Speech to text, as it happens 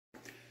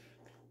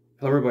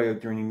Hello everybody out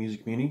there in the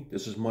music community.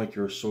 This is Mike,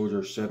 your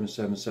Soldier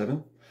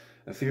 777.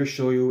 I figured to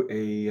show you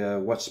a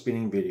what's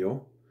spinning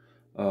video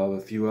of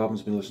a few albums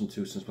I've been listening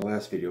to since my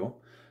last video.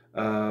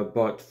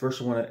 But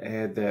first I want to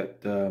add that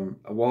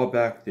a while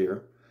back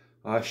there,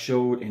 I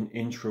showed an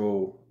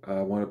intro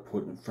I want to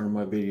put in front of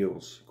my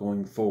videos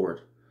going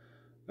forward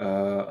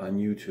on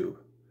YouTube.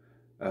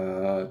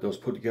 That was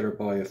put together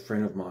by a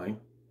friend of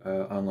mine,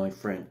 online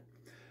friend.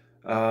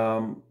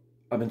 I've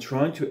been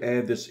trying to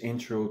add this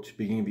intro to the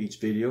beginning of each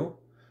video,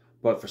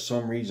 but for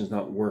some reason it's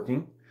not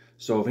working.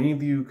 So if any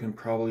of you can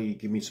probably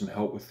give me some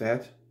help with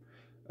that,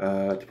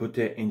 to put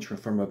that intro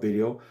in front of my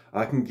video,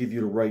 I can give you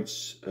the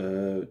rights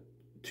to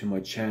my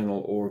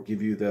channel, or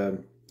give you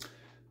the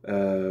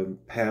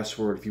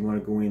password if you want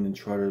to go in and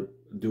try to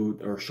do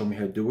it, or show me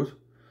how to do it.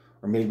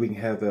 Or maybe we can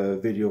have a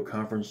video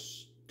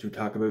conference to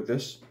talk about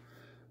this,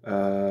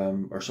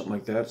 or something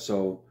like that.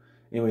 So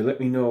anyway,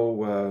 let me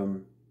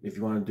know if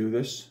you want to do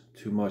this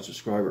to my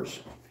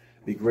subscribers.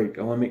 Be great.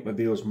 I want to make my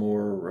videos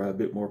more a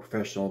bit more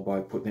professional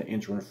by putting that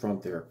intro in the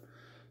front there.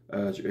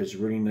 It's a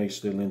really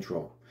nice little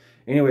intro.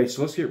 Anyway,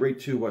 so let's get right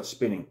to what's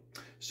spinning.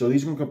 So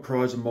these are going to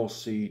comprise of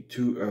mostly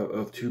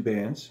two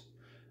bands,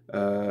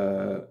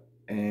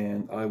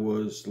 and I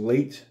was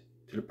late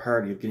to the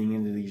party of getting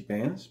into these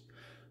bands.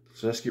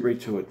 So let's get right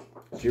to it.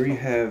 So here you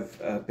have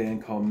a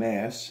band called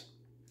Mass,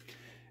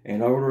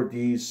 and I ordered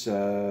these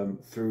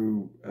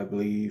through, I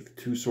believe,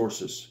 two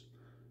sources.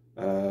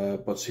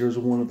 But here's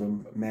one of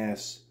them,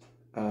 Mass.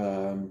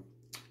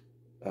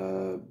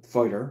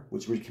 Fighter,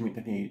 which originally came out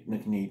in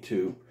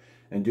 1982,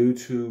 and due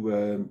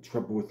to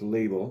trouble with the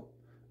label,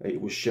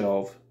 it was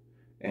shelved,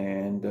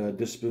 and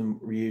this has been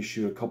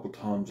reissued a couple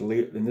times.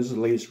 And this is the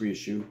latest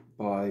reissue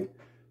by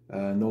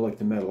No Like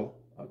the Metal,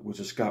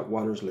 which is Scott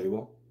Waters'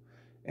 label,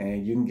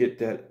 and you can get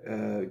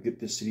that get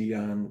this CD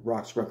on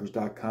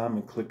roxrecords.com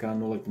and click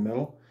on No Like the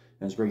Metal,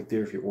 and it's right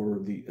there if you order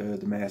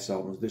the Mass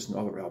albums, this and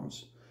other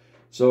albums.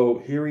 So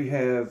here we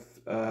have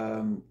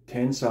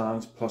 10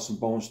 songs plus some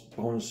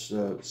bonus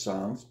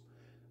songs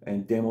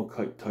and demo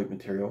type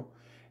material,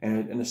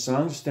 and the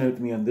songs that stand out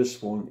to me on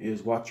this one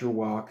is Watch Your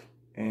Walk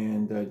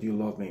and Do You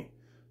Love Me.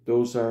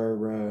 Those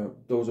are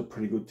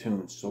pretty good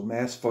tunes. So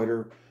Mass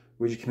Fighter,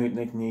 originally came out in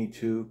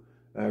 1982,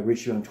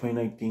 reissued in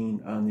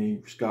 2019 on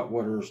the Scott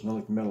Waters No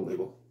Like the Metal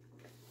label.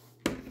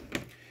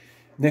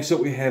 Next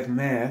up we have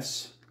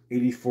Mass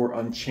 84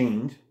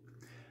 Unchained.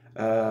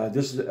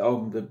 This is the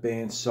album the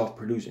band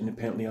self-produced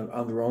independently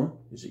on their own.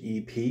 It's an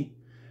EP.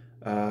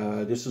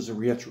 This is a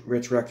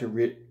retroactive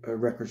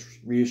records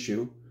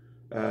reissue,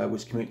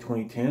 which came out in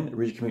 2010.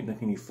 Originally came out in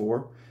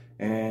 1984.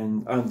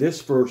 And on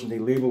this version, they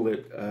labeled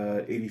it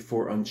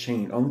 84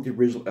 Unchained. Only the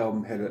original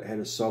album had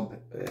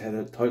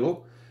a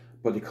title,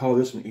 but they call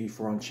this one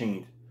 84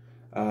 Unchained.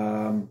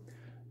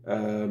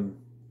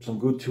 Some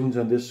good tunes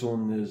on this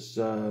one is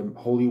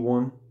Holy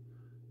One,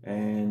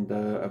 and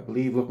I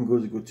believe Looking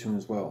Good is a good tune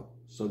as well.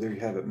 So there you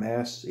have it,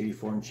 Mass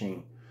 84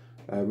 Unchained.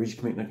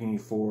 Originally came out in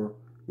 1984,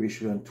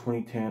 reissued in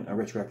 2010 on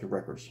Retroactive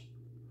Records.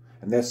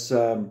 And that's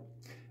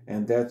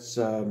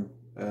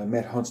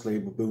Matt Hunt's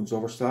label, Boone's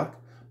Overstock.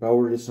 But I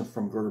ordered this one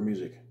from Gerber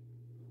Music.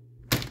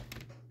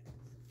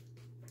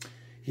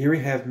 Here we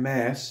have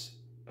Mass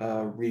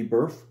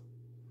Rebirth,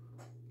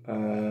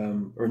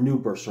 or New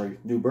Birth, sorry,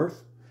 New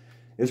Birth.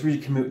 This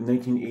originally came out in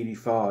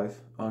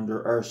 1985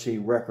 under RCA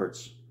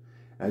Records.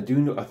 I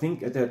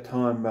think at that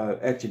time,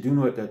 actually I do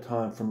know at that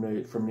time from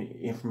the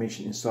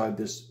information inside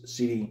this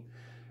CD,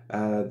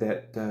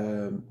 that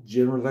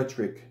General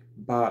Electric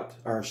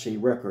bought RCA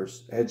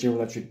Records. General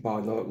Electric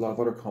bought a lot of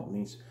other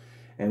companies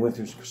and went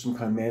through some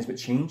kind of management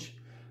change.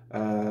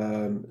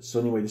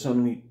 So anyway, this is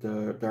underneath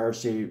the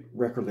RCA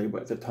record label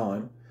at the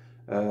time,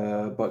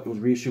 but it was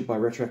reissued by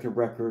Retroactive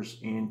Records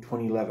in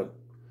 2011.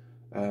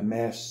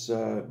 Mass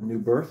New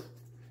Birth,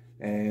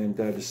 and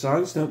the song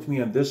that stood out to me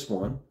on this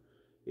one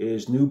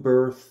is New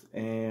Birth,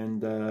 and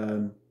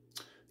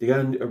they got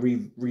a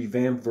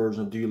revamped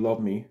version of Do You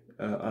Love Me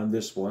on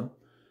this one.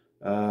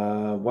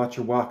 Watch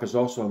Your Walk is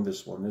also on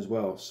this one as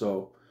well.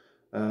 So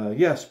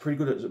yes, pretty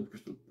good.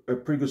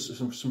 Some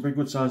pretty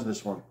good songs in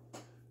this one.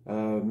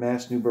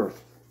 Mass New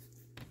Birth.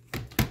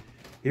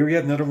 Here we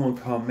have another one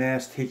called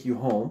Mass Take You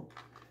Home,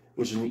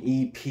 which is an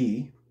EP.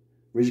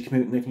 Originally came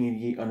out in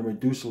 1988 on the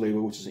Medusa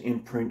label, which is an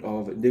imprint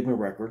of Enigma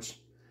Records.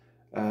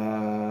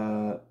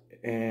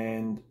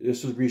 And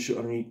this was reissued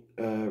underneath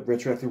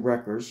Retroactive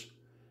Records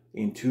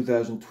in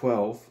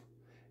 2012,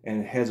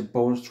 and it has a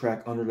bonus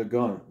track, Under the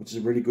Gun, which is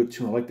a really good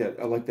tune. I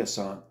like that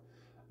song,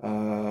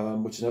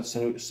 which is not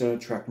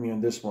soundtrack to me on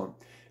this one.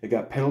 It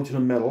got Pedal to the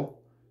Metal,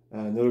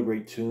 another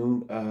great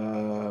tune.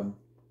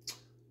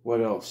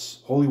 What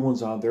else? Holy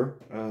One's on there,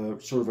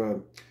 sort of a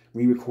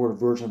re-recorded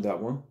version of that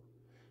one.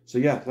 So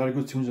yeah, a lot of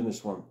good tunes on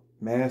this one.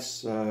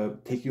 Mass,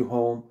 Take You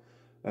Home.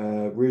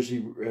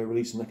 Originally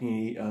released in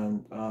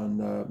 1988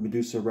 on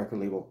Medusa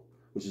record label,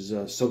 which is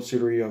a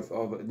subsidiary of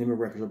Enigma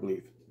Records, I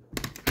believe.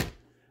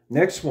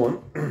 Next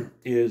one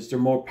is their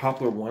more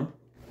popular one.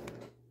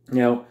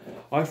 Now,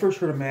 I first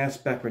heard of Mass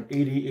back in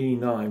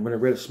 1989 when I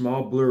read a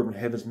small blurb in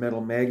Heaven's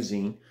Metal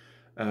magazine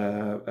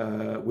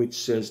which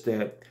says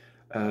that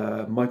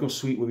Michael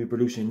Sweet will be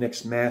producing the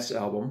next Mass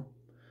album,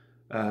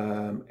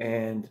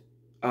 and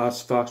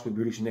Oz Fox will be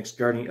producing the next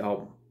Guardian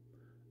album.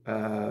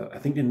 I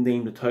think they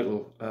named the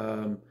title.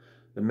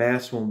 The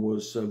Mass one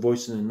was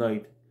Voice in the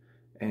Night,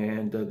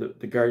 and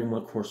the Guardian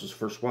one, of course, was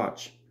First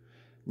Watch.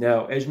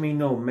 Now, as you may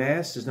know,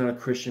 Mass is not a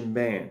Christian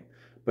band,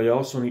 but it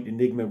also on the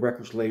Enigma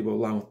Records label,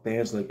 along with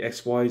bands like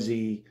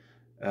XYZ,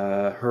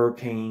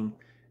 Hurricane,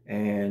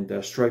 and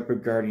Striper,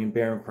 Guardian,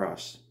 Barren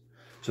Cross.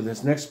 So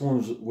this next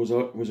one was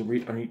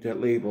underneath that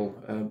label,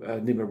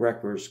 Enigma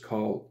Records,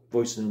 called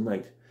Voice in the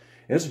Night.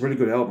 And it's a really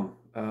good album,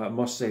 I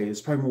must say. It's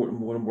probably one of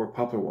the more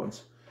popular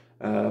ones.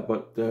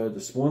 But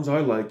the ones I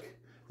like,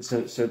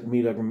 that said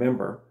me that I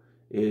remember,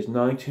 is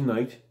 9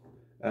 Tonight,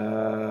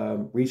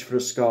 Reach for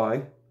the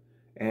Sky,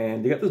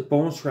 and they got this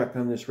bonus track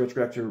on this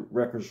Retroactive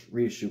Records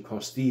reissue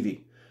called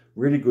Stevie.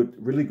 Really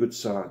good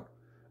song.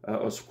 I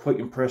was quite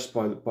impressed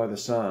by the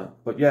song.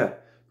 But yeah,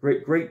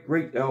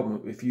 great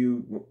album. If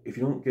you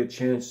don't get a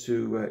chance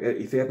to,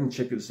 if you haven't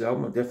checked out this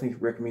album, I definitely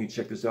recommend you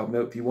check this album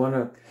out. If you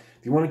wanna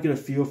get a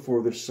feel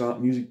for the song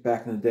music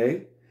back in the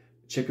day,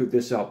 check out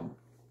this album.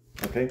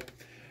 Okay,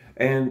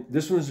 and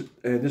this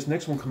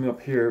next one coming up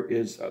here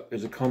is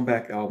a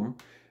comeback album,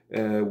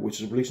 which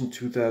was released in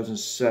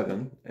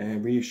 2007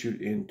 and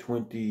reissued in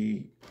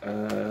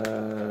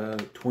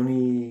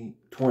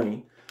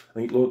 2020. I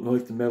think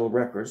Life to Metal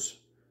Records,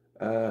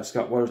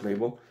 Scott Waters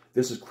label.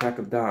 This is Crack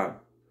of Dawn.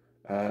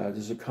 This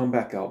is a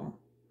comeback album.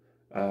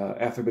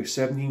 After about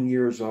 17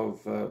 years of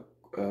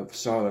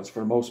silence, for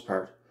the most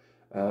part,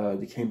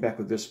 they came back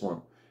with this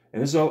one.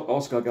 And this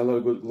also got a lot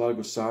of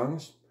good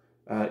songs.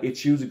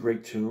 It's You's a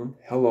great tune.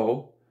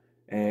 Hello,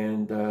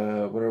 and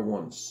what other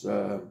ones?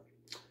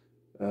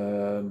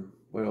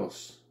 What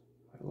else?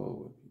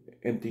 Hello,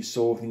 Empty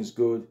Soul, I think is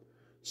good.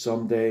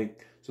 Someday.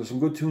 So some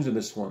good tunes in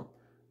this one.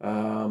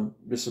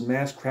 This is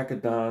Mass, Crack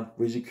of Dawn,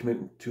 originally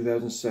committed in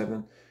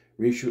 2007,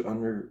 reissued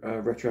under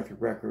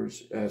Retroactive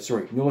Records.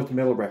 Sorry, No Like the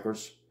Metal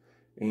Records.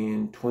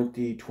 In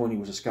 2020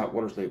 was a Scott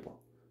Waters label.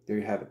 There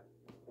you have it.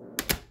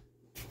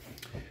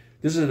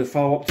 This is the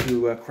follow-up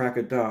to Crack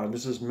of Dawn.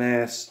 This is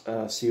Mass,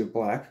 Sea of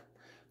Black.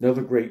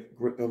 Another great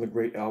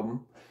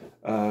album.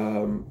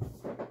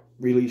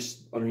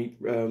 Released underneath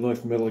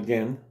Life Metal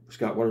again,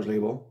 Scott Waters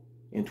label,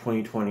 in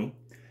 2020.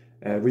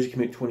 Originally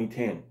committed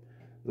 2010.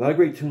 A lot of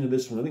great tunes in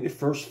this one. I think the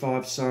first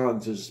 5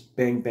 songs is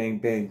bang, bang,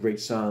 bang, great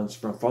songs.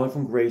 From Falling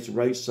from Grace,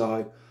 Right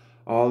Side,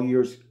 All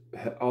Years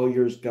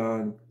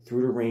Gone,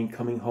 Through the Rain,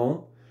 Coming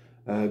Home.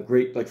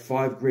 Great, like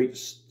 5 great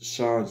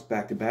songs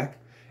back to back.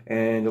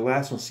 And the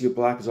last one, Sea of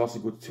Black, is also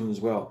a good tune as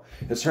well.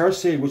 It's hard to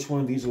say which one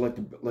of these I like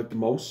the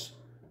most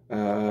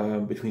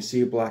between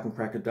Sea of Black and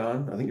Crack of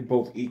Dawn. I think they're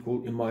both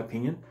equal in my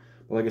opinion.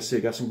 But like I said,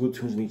 I got some good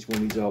tunes in each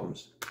one of these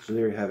albums. So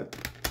there you have it.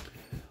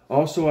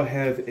 Also, I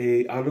have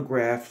a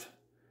autographed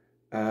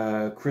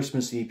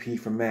Christmas EP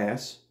from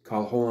Mass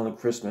called Hold On to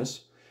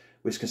Christmas,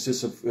 which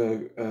consists of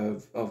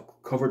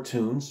cover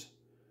tunes,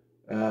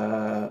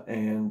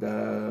 and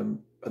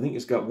I think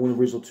it's got one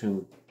original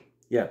tune.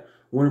 Yeah,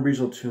 one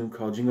original tune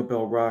called Jingle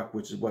Bell Rock,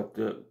 which is what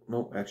the...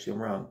 No, actually,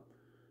 I'm wrong.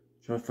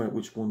 I'm trying to find out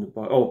which one to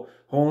buy. Oh,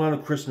 Hold On to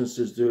Christmas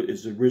is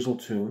the original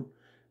tune,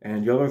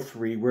 and the other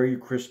 3, Where Are You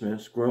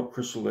Christmas, Grown Up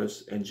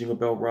Chrysalis, and Jingle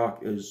Bell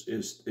Rock is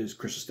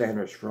Christmas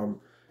standards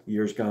from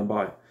years gone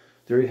by.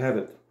 There you have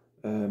it.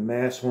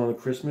 Mass, Hold On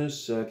to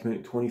Christmas, came out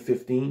in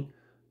 2015,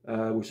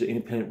 which is an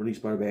independent release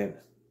by the band.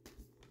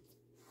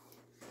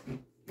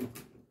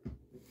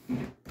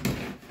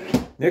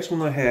 Next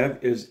one I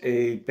have is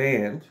a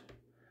band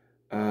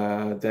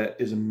that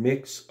is a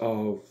mix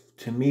of,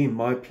 to me, in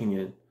my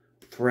opinion,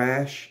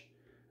 thrash,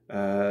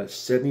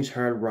 70s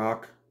hard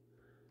rock,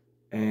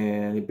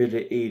 and a bit of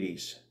the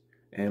 80s,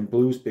 and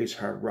blues-based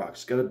hard rock.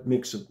 It's got a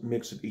mix of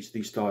each of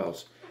these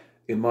styles,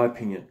 in my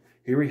opinion.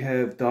 Here we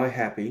have Die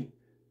Happy,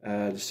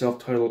 the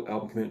self-titled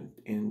album coming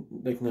in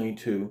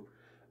 1992,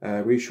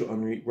 reissued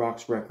on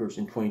Rocks Records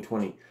in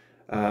 2020.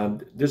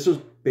 This is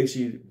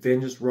basically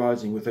Vengeance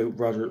Rising without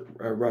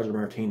Roger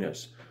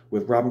Martinez,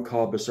 with Robin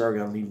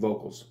Call-Basari on lead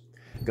vocals.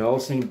 Got all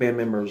the same band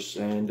members,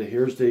 and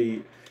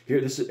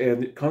this is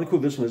kind of cool.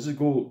 This one, this is a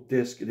gold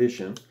disc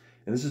edition,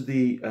 and this is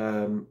the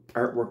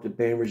artwork the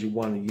band originally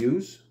wanted to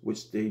use,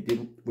 which they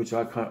didn't, which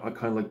I kind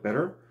of like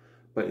better,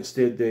 but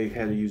instead they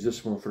had to use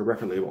this one for the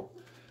record label.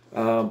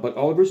 But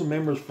all the original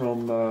members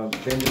from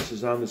Vengeance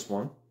is on this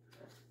one.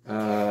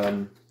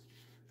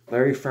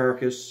 Larry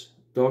Farkas,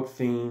 Doug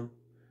Thien,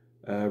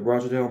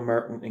 Roger Dale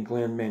Martin, and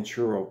Glenn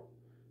Manchuro.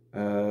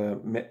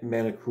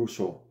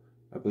 Manacruso,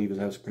 I believe is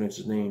how to pronounce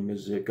his name,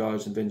 is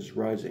Gods and Vengeance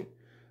Rising.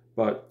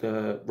 But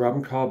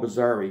Robin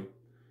Call-Basari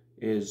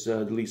is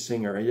the lead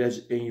singer.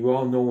 And you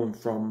all know him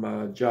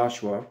from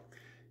Joshua.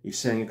 He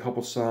sang a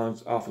couple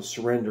songs off of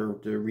Surrender,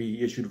 the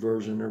reissued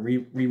version, or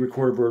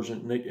re-recorded version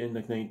in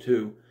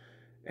 1992.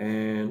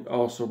 And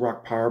also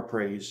Rock Power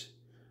Praise,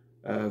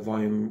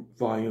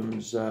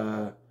 volumes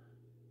 2,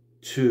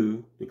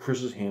 the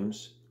Christmas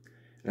hymns.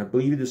 And I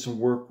believe he did some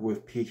work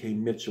with P.K.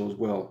 Mitchell as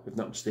well, if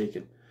not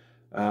mistaken.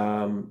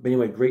 But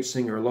anyway, great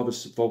singer. I love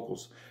his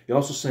vocals. He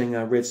also sang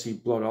Red Sea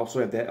Blood. I also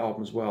have that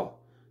album as well.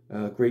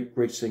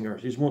 Great singer.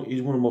 He's one of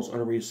the most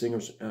underrated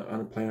singers on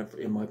the planet,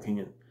 in my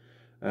opinion.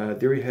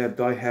 There you have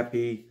Die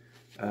Happy,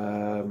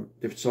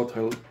 different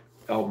self-titled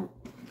album.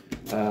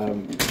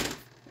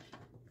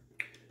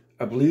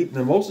 I believe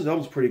now most of the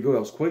album's pretty good. I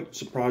was quite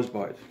surprised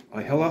by it.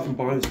 I held off from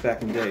buying this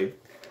back in the day,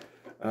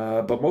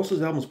 but most of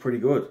the album's pretty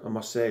good, I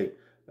must say.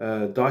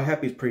 Die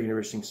Happy is pretty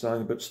interesting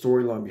song, but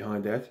storyline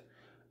behind that.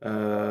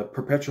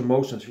 Perpetual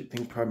Motion, I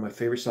think, is probably my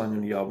favorite song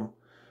on the album.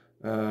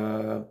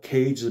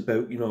 Cage is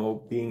about, you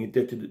know, being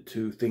addicted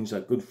to things that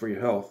are good for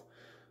your health.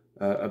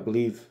 I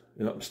believe,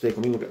 you're not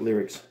mistaken. Let me look at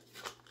lyrics.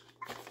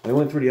 I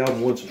went through the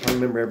album once. I'm trying to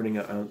remember everything.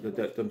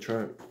 I'm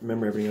trying to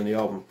remember everything on the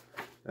album.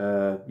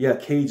 Yeah,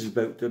 Cage is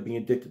about being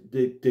addicted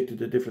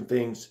to different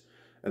things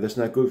that's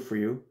not good for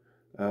you.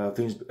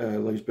 Things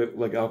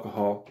like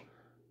alcohol.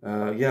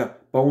 Yeah,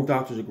 Bone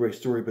Doctor is a great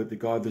story about the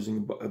guy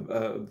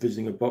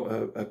visiting a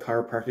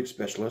chiropractic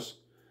specialist.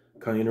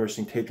 Kind of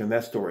interesting take on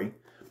that story.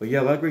 But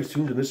yeah, a lot of great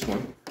tunes in this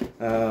one.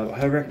 I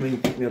highly recommend you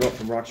picking it up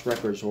from Rocks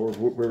Records or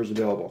wherever's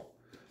available.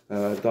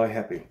 Die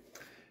Happy.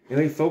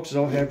 Anyway, folks, that's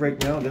all I have right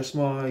now. That's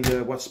my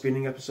What's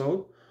Spinning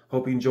episode.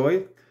 Hope you enjoy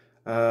it.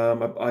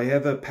 I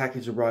have a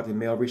package arrived in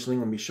mail recently.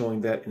 I'm going to be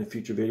showing that in a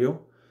future video.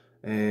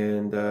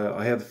 And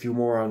I have a few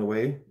more on the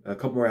way. A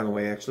couple more on the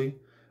way, actually,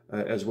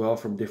 as well,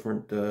 from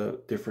different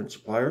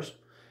suppliers.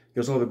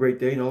 You guys all have a great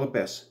day and all the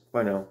best.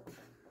 Bye now.